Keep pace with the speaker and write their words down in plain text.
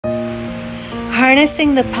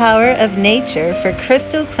harnessing the power of nature for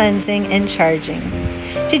crystal cleansing and charging.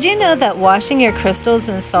 Did you know that washing your crystals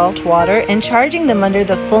in salt water and charging them under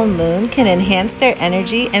the full moon can enhance their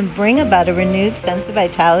energy and bring about a renewed sense of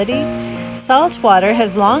vitality? Salt water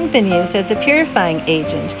has long been used as a purifying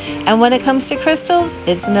agent, and when it comes to crystals,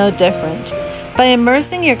 it's no different. By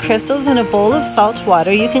immersing your crystals in a bowl of salt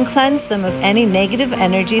water, you can cleanse them of any negative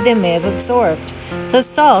energy they may have absorbed. The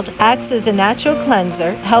salt acts as a natural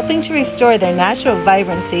cleanser, helping to restore their natural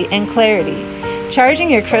vibrancy and clarity. Charging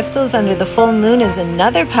your crystals under the full moon is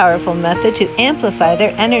another powerful method to amplify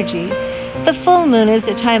their energy. The full moon is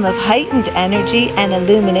a time of heightened energy and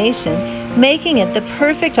illumination, making it the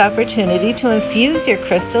perfect opportunity to infuse your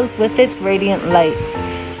crystals with its radiant light.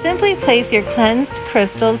 Simply place your cleansed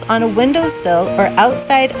crystals on a windowsill or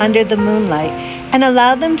outside under the moonlight and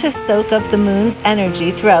allow them to soak up the moon's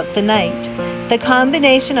energy throughout the night. The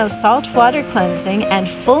combination of salt water cleansing and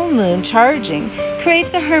full moon charging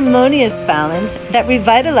creates a harmonious balance that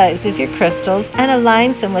revitalizes your crystals and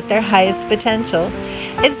aligns them with their highest potential.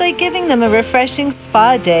 It's like giving them a refreshing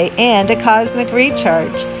spa day and a cosmic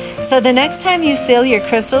recharge. So the next time you feel your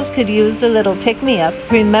crystals could use a little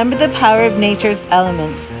pick-me-up, remember the power of nature's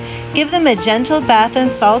elements. Give them a gentle bath in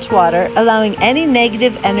salt water, allowing any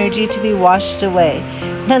negative energy to be washed away.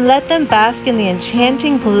 Then let them bask in the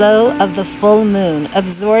enchanting glow of the full moon,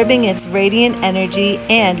 absorbing its radiant energy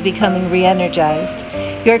and becoming re-energized.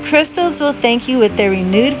 Your crystals will thank you with their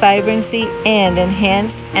renewed vibrancy and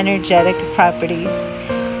enhanced energetic properties.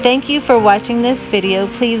 Thank you for watching this video.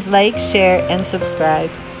 Please like, share, and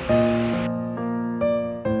subscribe.